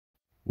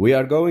We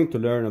are going to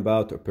learn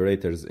about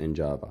operators in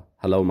Java.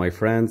 Hello my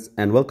friends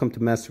and welcome to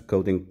Master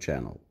Coding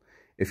channel.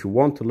 If you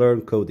want to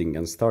learn coding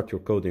and start your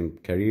coding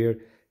career,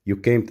 you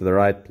came to the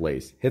right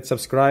place. Hit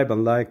subscribe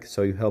and like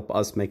so you help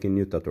us making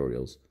new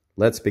tutorials.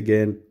 Let's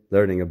begin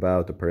learning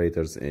about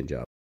operators in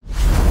Java.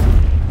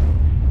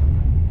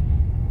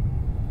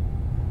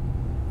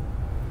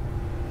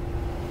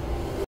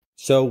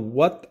 So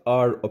what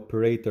are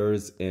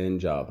operators in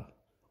Java?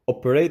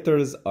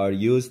 Operators are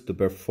used to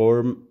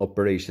perform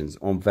operations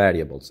on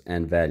variables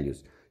and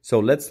values. So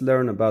let's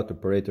learn about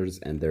operators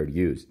and their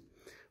use.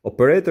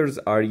 Operators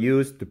are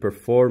used to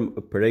perform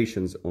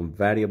operations on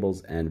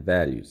variables and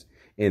values.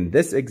 In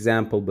this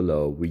example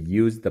below, we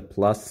use the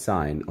plus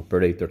sign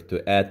operator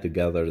to add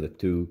together the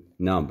two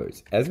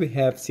numbers. As we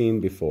have seen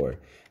before,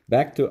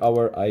 back to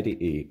our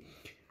IDE,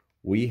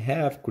 we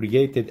have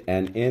created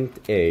an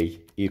int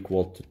a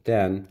equal to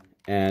 10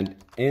 and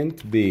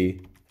int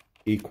b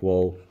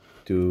equal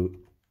to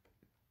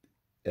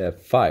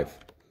 5.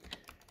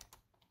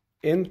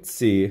 Int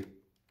c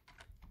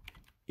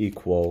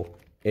equal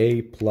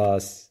a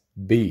plus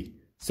b.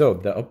 So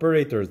the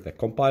operators, the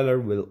compiler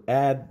will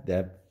add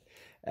the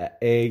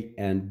a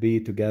and b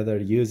together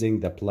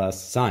using the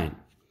plus sign.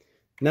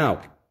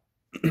 Now,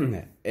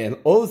 and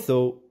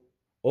also,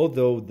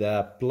 although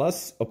the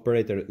plus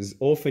operator is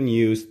often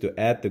used to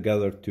add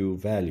together two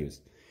values,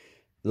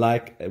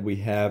 like we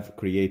have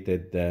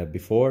created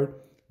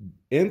before,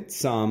 int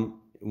sum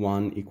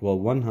 1 equal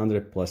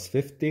 100 plus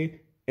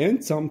 50,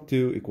 int sum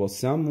 2 equals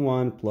sum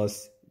 1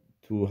 plus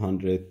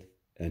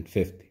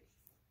 250.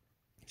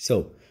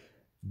 So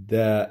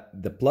the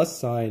plus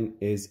sign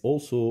is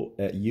also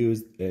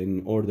used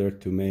in order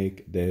to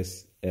make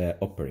this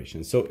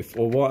operation. So if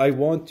I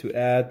want to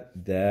add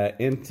the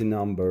int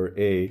number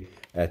a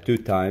 2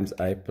 times,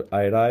 I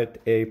write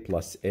a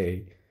plus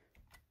a.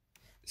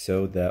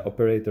 So the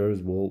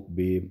operators will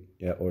be,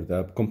 or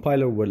the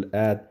compiler will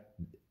add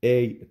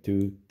a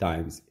 2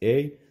 times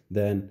a,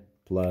 then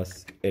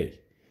plus a.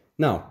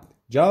 Now,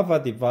 Java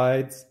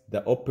divides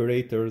the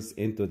operators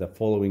into the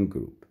following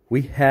group.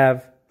 We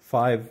have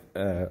 5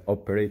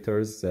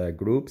 operators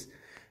groups: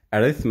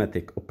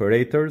 arithmetic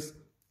operators,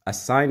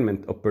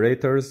 assignment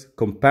operators,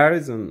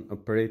 comparison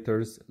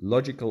operators,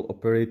 logical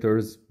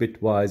operators,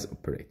 bitwise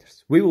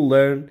operators. We will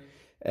learn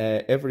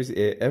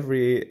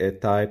every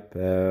type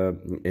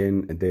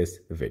in these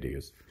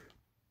videos.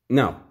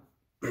 Now,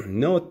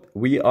 note,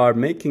 we are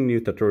making new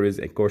tutorials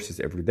and courses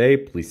every day.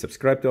 Please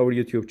subscribe to our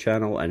YouTube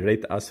channel and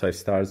rate us 5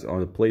 stars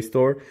on the Play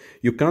Store.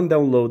 You can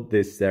download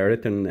these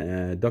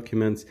written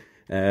documents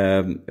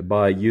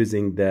by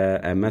using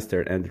the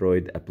Master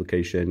Android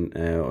application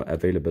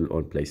available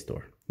on Play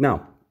Store.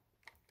 Now,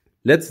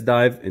 let's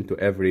dive into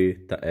every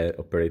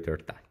operator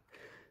type.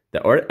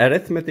 The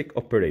arithmetic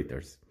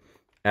operators.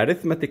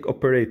 Arithmetic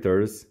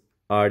operators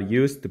are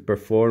used to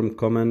perform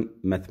common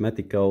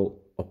mathematical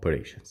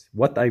operations.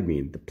 What I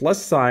mean, the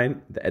plus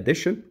sign, the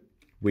addition,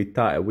 we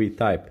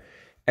type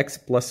x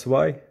plus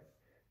y,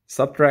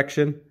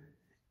 subtraction,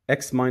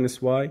 x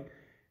minus y,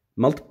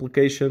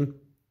 multiplication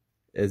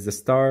is the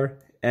star,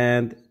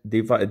 and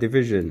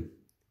division.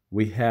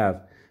 We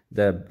have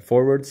the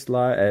forward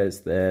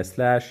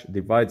slash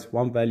divides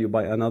one value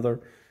by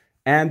another,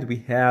 and we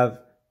have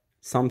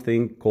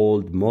something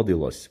called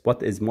modulus.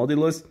 What is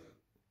modulus?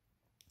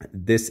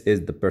 This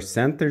is the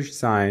percentage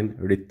sign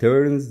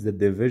returns the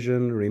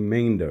division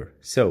remainder.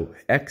 So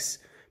x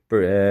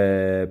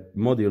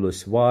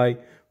modulus y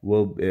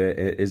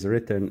is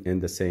written in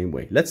the same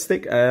way. Let's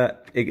take a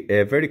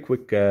very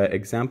quick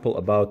example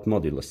about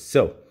modulus.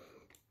 So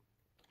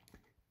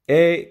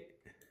a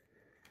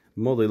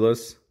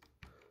modulus,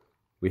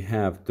 we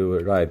have to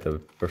write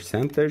the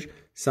percentage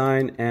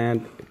sign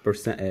and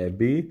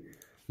b.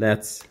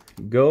 Let's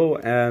go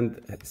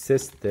and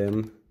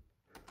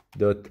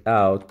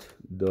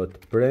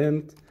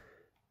system.out.print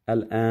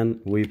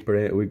ln we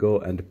go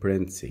and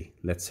print c.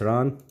 Let's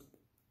run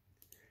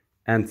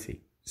and see.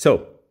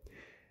 So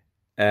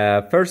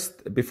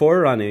first,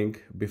 before running,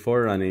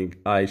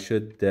 I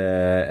should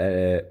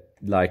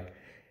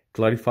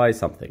clarify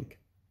something.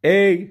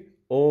 A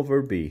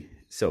over b.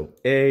 So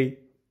a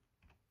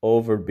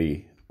over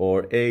b,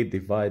 or a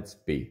divides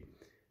b.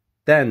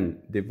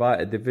 Then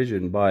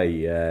division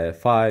by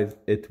 5,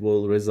 it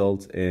will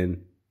result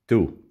in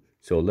 2.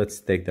 So let's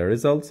take the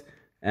results,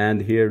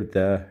 and here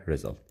the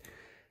result.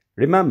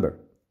 Remember,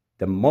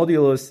 the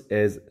modulus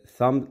is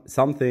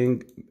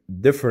something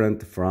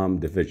different from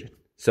division.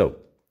 So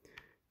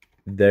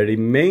the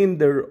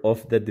remainder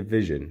of the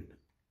division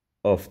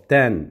of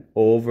 10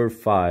 over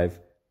 5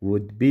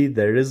 would be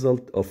the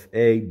result of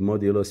a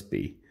modulus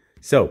b.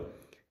 So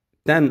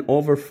 10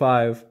 over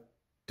 5,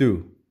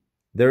 2.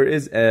 There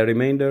is a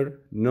remainder,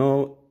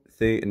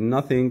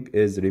 nothing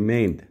is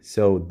remained.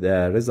 So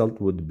the result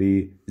would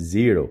be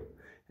 0.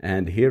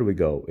 And here we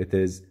go, it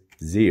is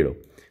 0.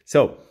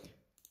 So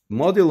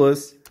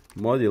modulus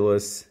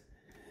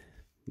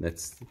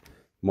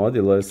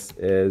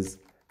is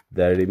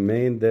the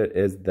remainder,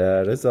 is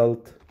the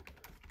result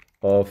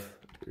of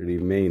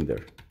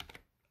remainder,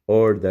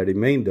 or the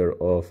remainder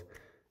of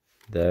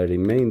the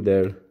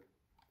remainder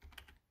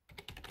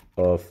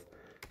of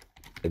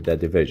the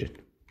division.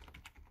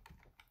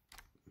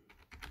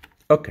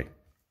 Okay.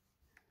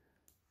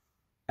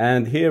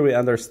 And here we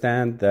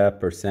understand the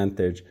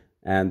percentage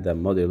and the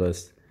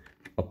modulus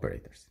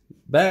operators.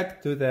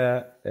 Back to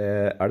the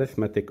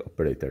arithmetic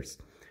operators.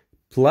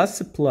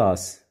 Plus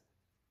plus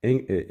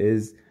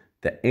is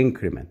the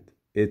increment.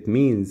 It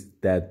means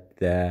that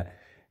that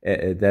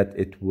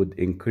it would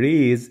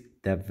increase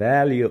the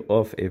value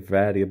of a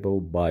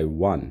variable by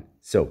 1.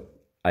 So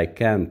I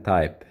can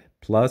type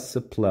plus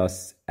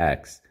plus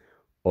x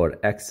or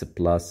x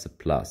plus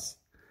plus.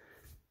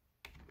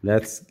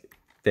 Let's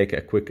take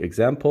a quick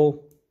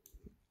example.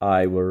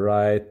 I will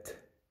write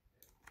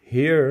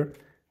here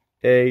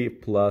a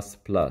plus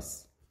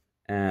plus,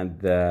 and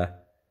the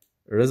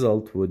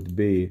result would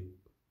be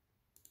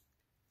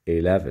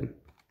 11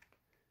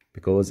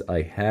 because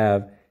I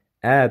have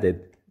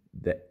added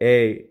the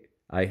a,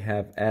 I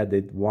have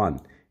added 1.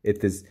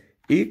 It is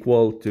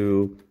equal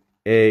to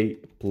a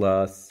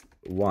plus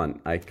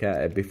 1. I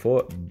can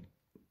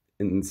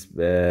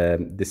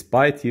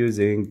despite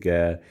using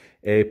a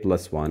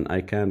plus 1,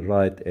 I can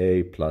write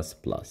a plus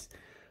plus.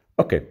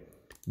 Okay,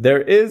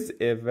 there is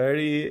a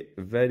very,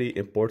 very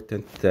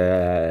important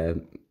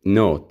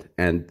note,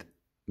 and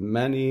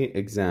many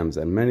exams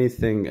and many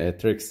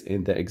tricks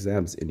in the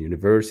exams in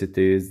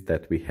universities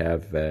that we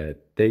have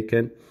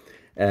taken.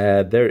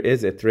 There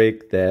is a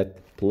trick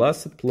that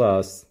plus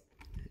plus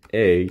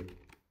a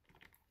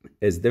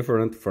is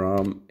different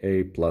from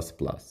a plus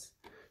plus.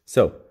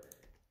 So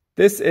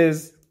this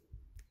is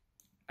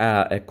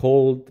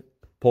called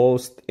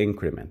post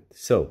increment.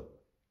 So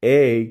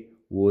a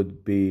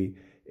would be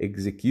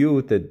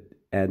executed,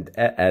 and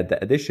the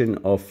addition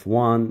of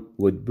 1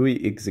 would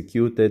be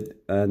executed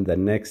on the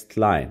next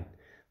line.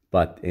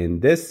 But in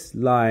this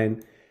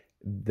line,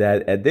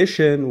 the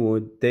addition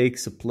would take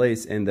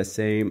place in the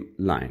same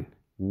line.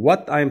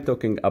 What I'm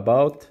talking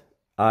about,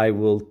 I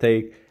will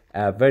take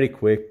a very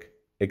quick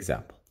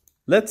example.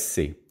 Let's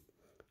see.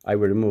 I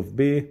will remove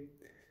b,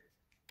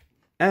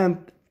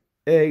 and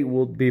a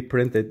would be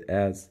printed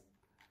as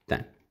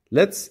 10.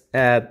 Let's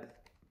add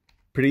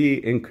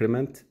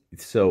pre-increment.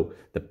 So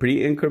the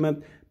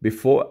pre-increment,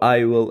 before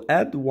I will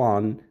add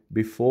 1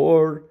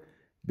 before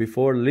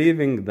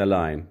leaving the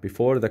line,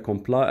 before the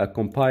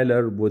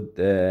compiler would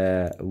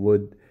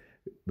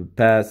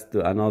pass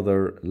to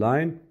another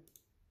line.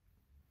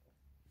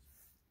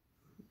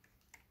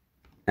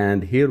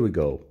 And here we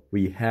go.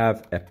 We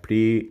have a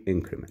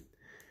pre-increment.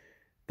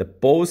 The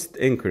post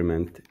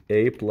increment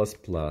a plus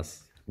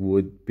plus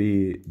would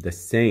be the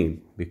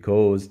same,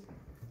 because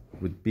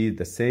would be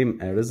the same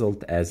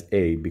result as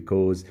a,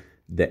 because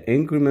the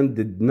increment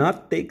did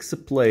not take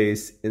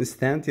place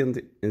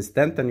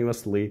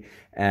instantaneously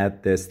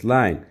at this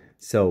line.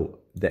 So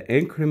the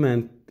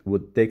increment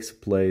would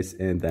take place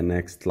in the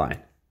next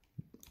line.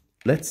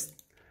 Let's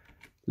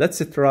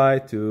try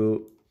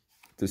to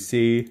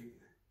see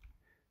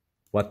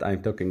what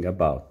I'm talking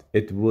about.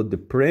 It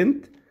would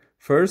print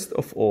first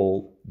of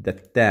all the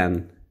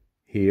 10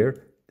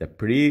 here, the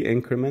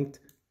pre-increment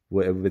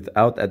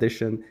without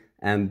addition,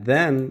 and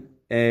then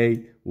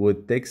a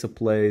would take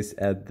place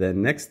at the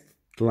next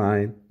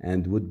line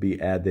and would be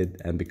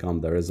added and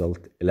become the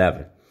result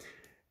 11.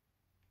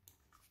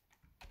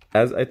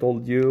 As I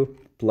told you,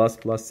 plus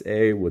plus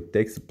a would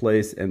take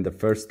place in the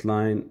first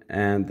line,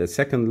 and the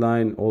second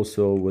line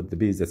also would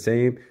be the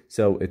same,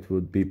 so it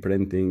would be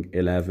printing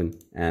 11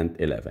 and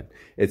 11.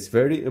 It's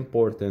very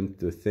important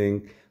to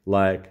think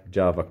like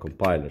Java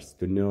compilers,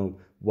 to know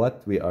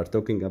what we are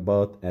talking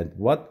about and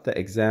what the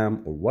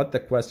exam or what the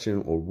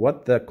question or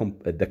what the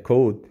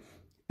code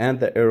and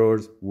the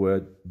errors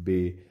would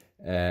be,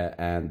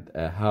 and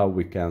how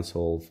we can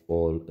solve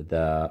all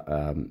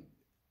the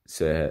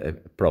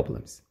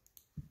problems.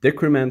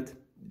 Decrement,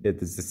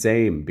 it is the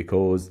same,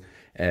 because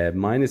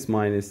minus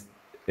minus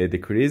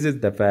decreases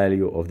the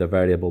value of the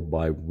variable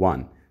by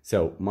 1.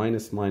 So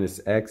minus minus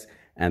x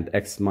and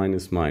x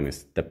minus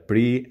minus, the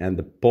pre and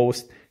the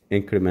post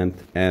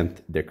increment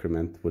and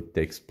decrement would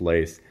take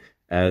place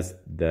as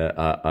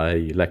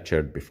I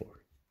lectured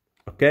before.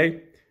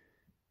 Okay,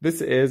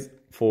 this is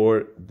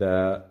for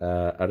the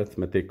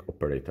arithmetic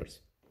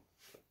operators.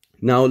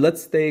 Now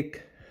let's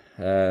take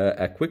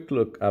a quick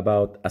look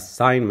about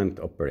assignment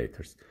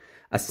operators.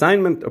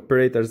 Assignment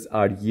operators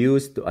are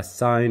used to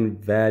assign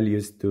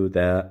values to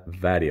the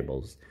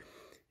variables.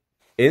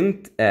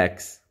 Int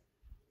x,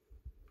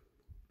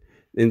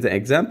 in the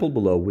example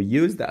below, we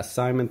use the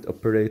assignment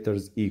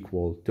operators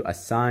equal to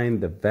assign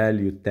the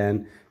value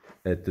 10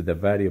 to the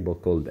variable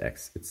called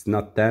x. It's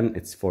not 10,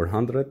 it's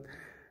 400.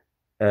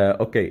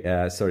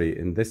 Sorry,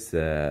 in this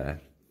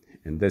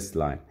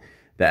line.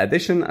 The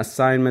addition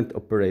assignment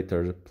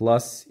operator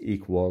plus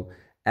equal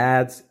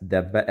adds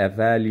a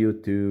value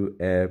to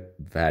a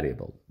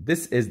variable.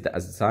 This is the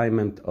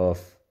assignment of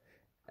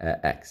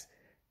x.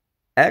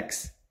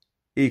 X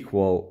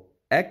equal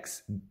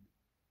x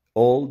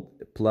old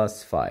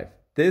plus 5.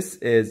 This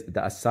is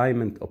the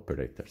assignment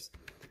operators.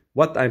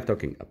 What I'm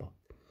talking about.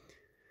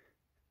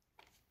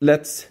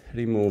 Let's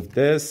remove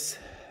this.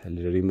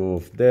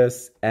 remove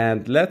this,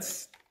 and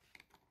let's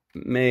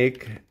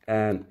make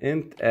an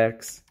int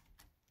x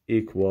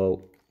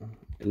equal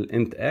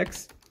int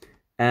x,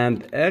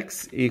 and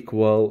x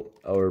equal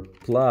or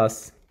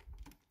plus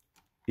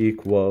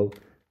equal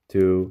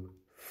to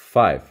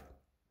 5.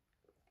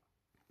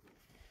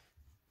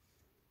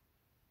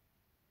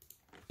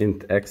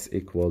 Int x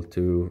equal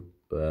to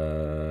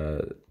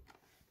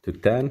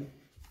 10.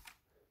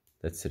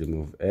 Let's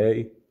remove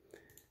a.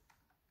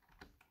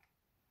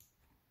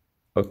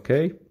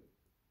 Okay.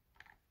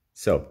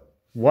 So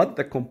what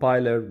the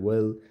compiler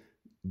will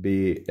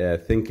be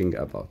thinking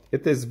about.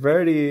 It is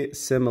very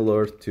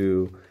similar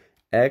to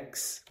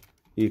x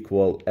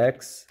equal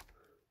x.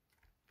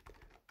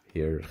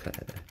 Here,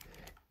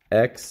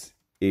 x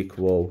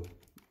equal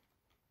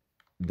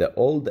the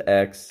old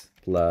x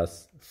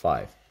plus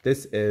 5.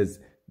 This is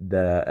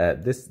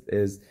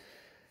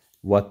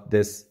what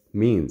this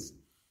means.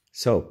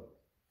 So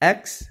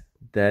x,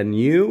 the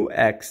new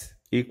x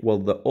equal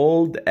the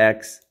old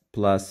x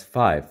plus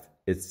 5.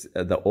 It's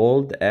the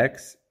old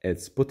x,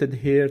 it's put it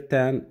here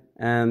 10,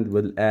 and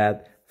we'll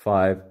add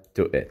 5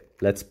 to it.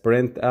 Let's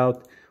print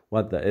out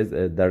what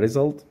the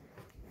result,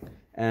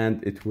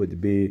 and it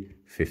would be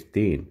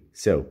 15.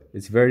 So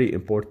it's very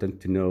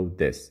important to know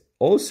this.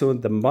 Also,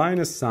 the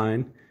minus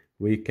sign,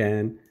 we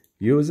can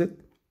use it.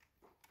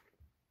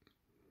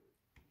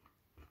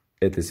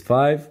 It is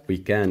 5. We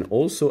can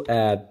also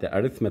add the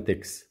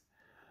arithmetic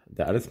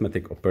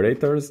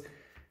operators,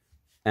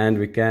 and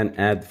we can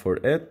add for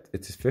it.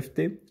 It is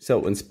 50.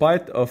 So in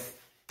spite of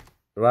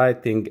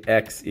writing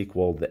x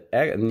equal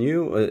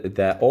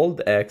the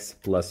old x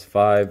plus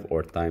 5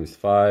 or times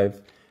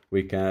 5,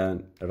 we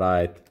can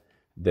write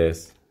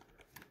this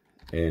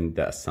in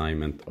the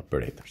assignment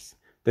operators.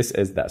 This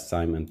is the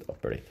assignment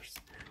operators.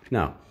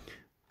 Now,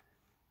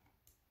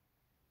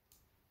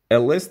 a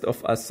list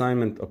of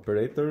assignment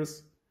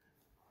operators.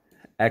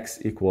 X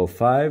equal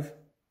 5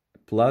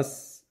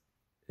 plus,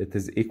 it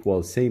is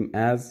equal same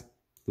as,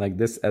 like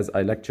this as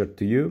I lectured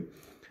to you,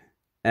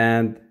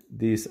 and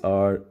these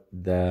are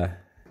the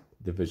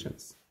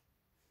divisions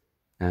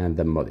and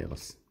the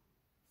modulus.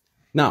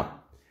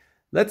 Now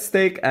let's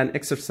take an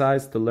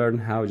exercise to learn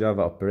how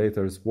Java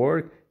operators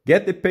work.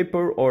 Get a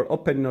paper or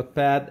open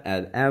Notepad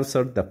and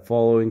answer the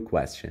following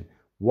question.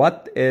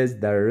 What is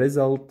the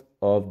result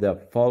of the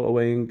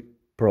following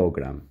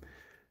program?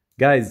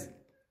 Guys,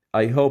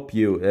 I hope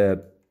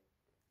you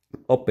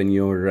open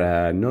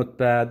your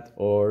notepad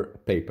or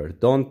paper.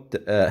 Don't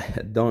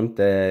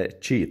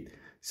cheat.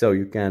 So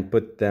you can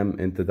put them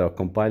into the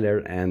compiler,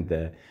 and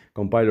the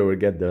compiler will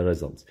get the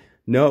results.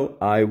 No,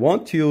 I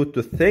want you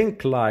to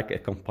think like a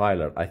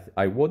compiler.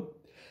 I would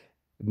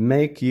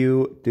make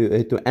you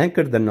to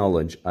anchor the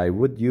knowledge. I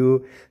would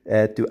you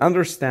to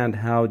understand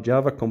how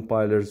Java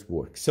compilers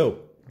work. So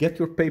get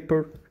your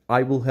paper.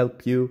 I will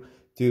help you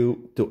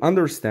to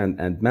understand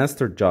and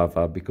master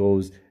Java,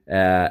 because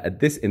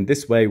in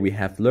this way we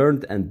have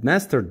learned and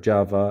mastered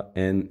Java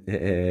and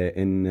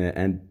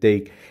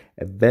take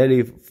a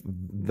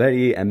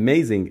very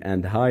amazing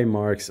and high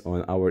marks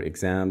on our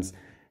exams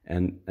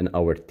and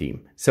our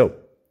team. So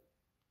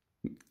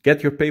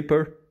get your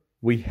paper.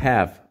 We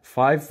have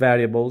 5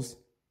 variables: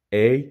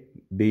 A,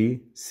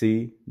 B,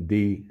 C,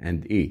 D,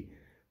 and E.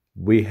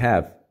 We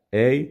have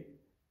A,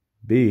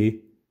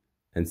 B,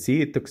 and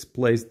C. It takes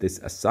place this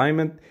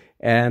assignment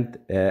and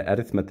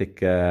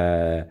arithmetic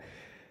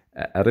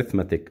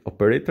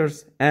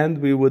operators, and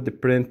we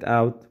would print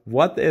out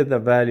what is the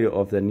value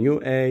of the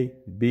new A,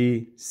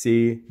 B,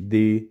 C,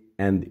 D,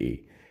 and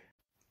E.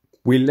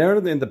 We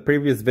learned in the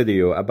previous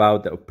video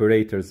about the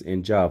operators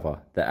in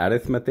Java, the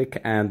arithmetic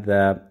and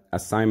the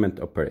assignment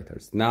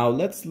operators. Now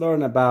let's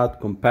learn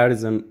about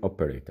comparison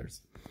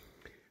operators.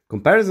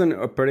 Comparison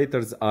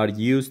operators are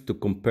used to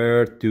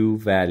compare two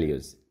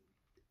values.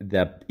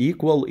 The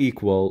equal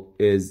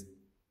is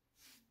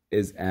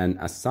an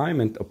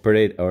assignment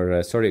operator,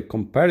 or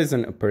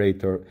comparison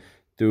operator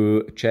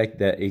to check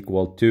the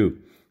equal to.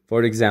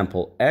 For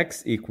example,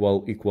 x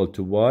equal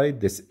to y.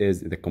 This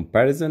is the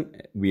comparison.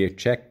 We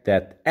check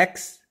that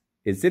x,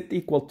 is it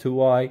equal to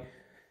y,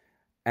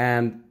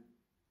 and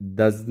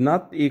does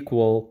not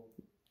equal,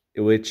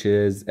 which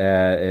is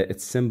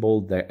its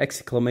symbol, the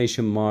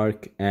exclamation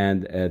mark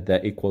and the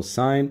equal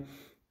sign.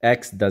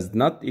 X does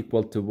not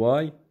equal to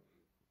y.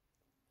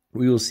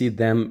 We will see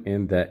them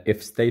in the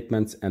if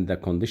statements and the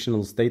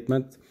conditional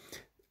statement.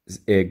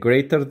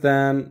 Greater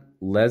than,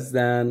 less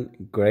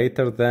than,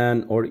 greater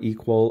than or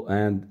equal,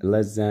 and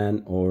less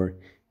than or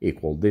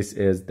equal. This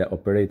is the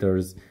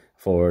operators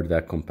for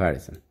the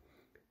comparison.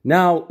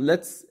 Now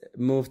let's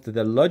move to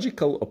the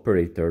logical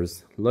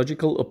operators.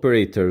 Logical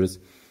operators,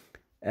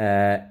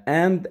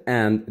 and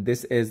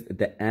this is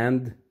the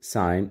and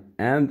sign,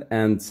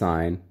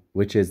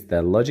 which is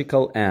the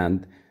logical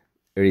and,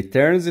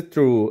 returns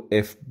true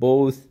if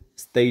both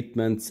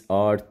statements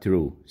are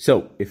true.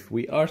 So if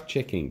we are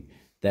checking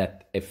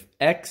that if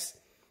x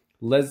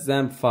less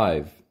than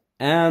 5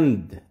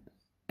 and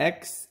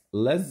x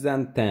less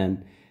than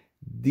 10,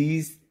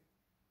 these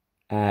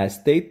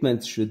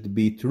statements should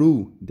be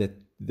true, that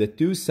the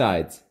two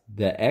sides,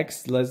 the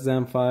x less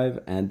than 5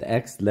 and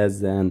x less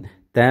than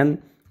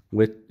 10,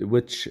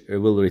 which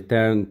will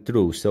return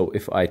true. So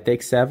if I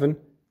take 7,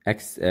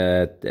 x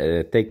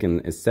taken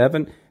is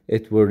 7,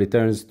 it will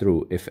return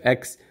true. If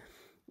x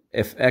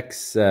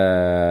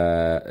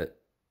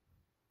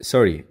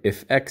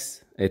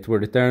it will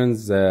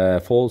returns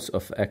false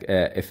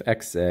if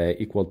x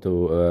equal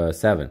to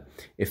 7.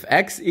 If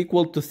x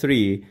equal to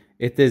 3,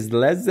 it is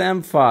less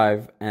than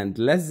 5 and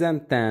less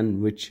than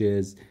 10, which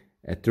is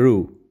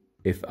true.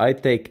 If I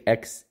take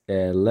x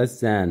less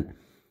than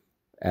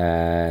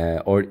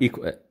or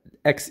equal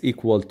x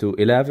equal to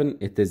 11,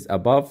 it is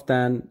above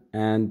 10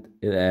 and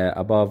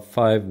above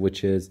 5,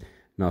 which is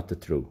not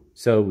true.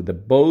 So the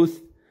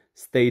both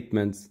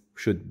statements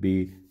should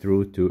be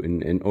true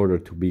in order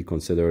to be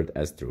considered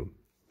as true.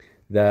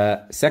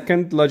 The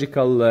second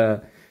logical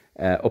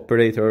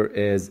operator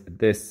is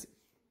this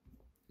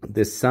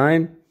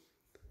sign.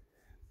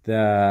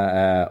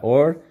 The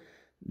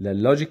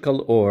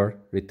logical OR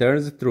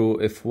returns true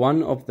if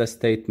one of the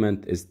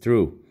statement is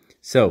true.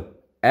 So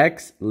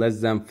x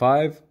less than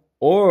 5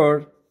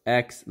 or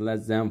x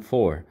less than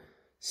 4.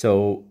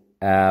 So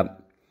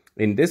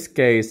in this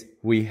case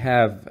we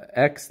have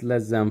x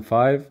less than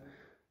 5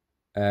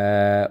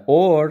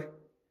 or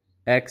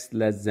x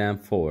less than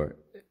 4,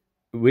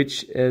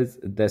 which is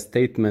the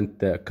statement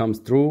that comes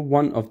true.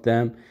 One of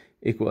them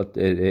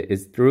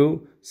is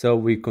true, so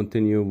we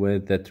continue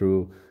with the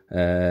true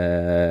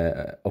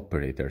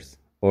operators,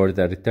 or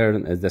the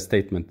return as the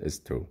statement is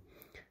true.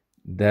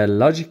 The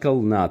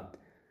logical NOT,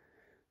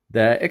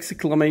 the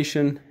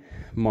exclamation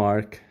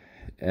mark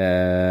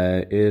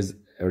is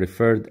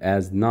referred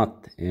as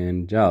NOT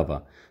in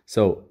Java,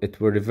 so it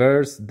will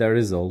reverse the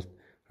result,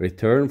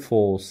 return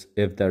false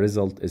if the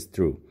result is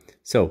true.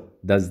 So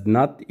does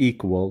not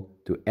equal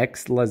to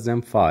x less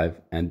than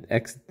 5 and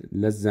x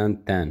less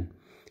than 10,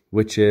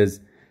 which is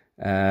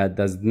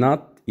does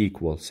not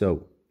equal.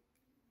 So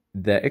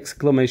the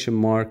exclamation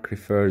mark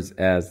refers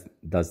as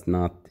does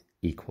not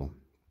equal.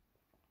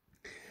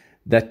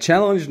 The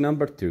challenge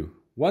number 2.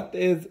 What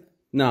is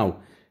now?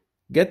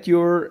 Get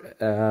your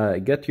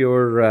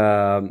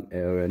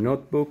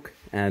notebook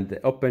and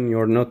open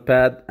your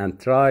notepad and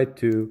try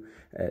to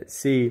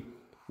see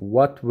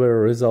what will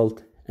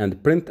result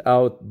and print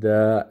out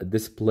the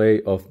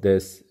display of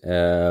this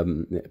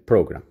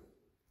program.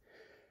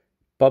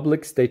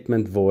 Public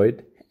statement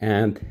void,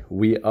 and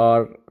we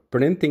are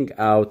printing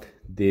out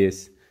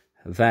these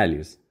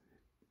values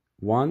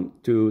 1,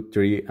 2,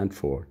 3, and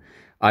 4.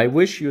 I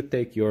wish you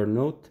take your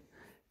note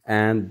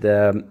and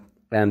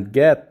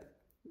get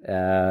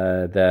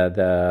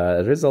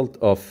the result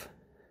of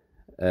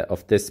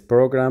this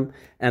program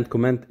and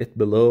comment it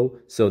below.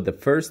 So the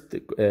first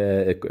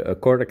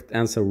correct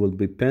answer will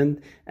be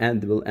pinned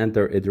and will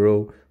enter a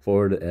draw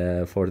for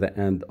the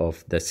end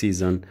of the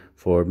season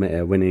for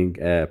winning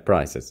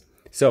prizes.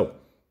 So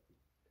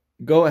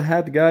go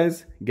ahead,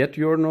 guys, get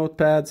your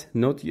notepads,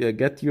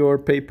 get your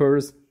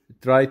papers,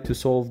 try to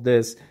solve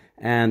this,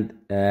 and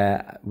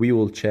we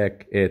will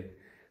check it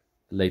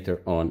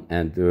later on,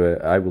 and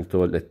I will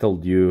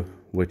told you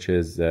which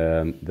is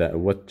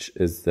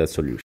the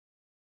solution.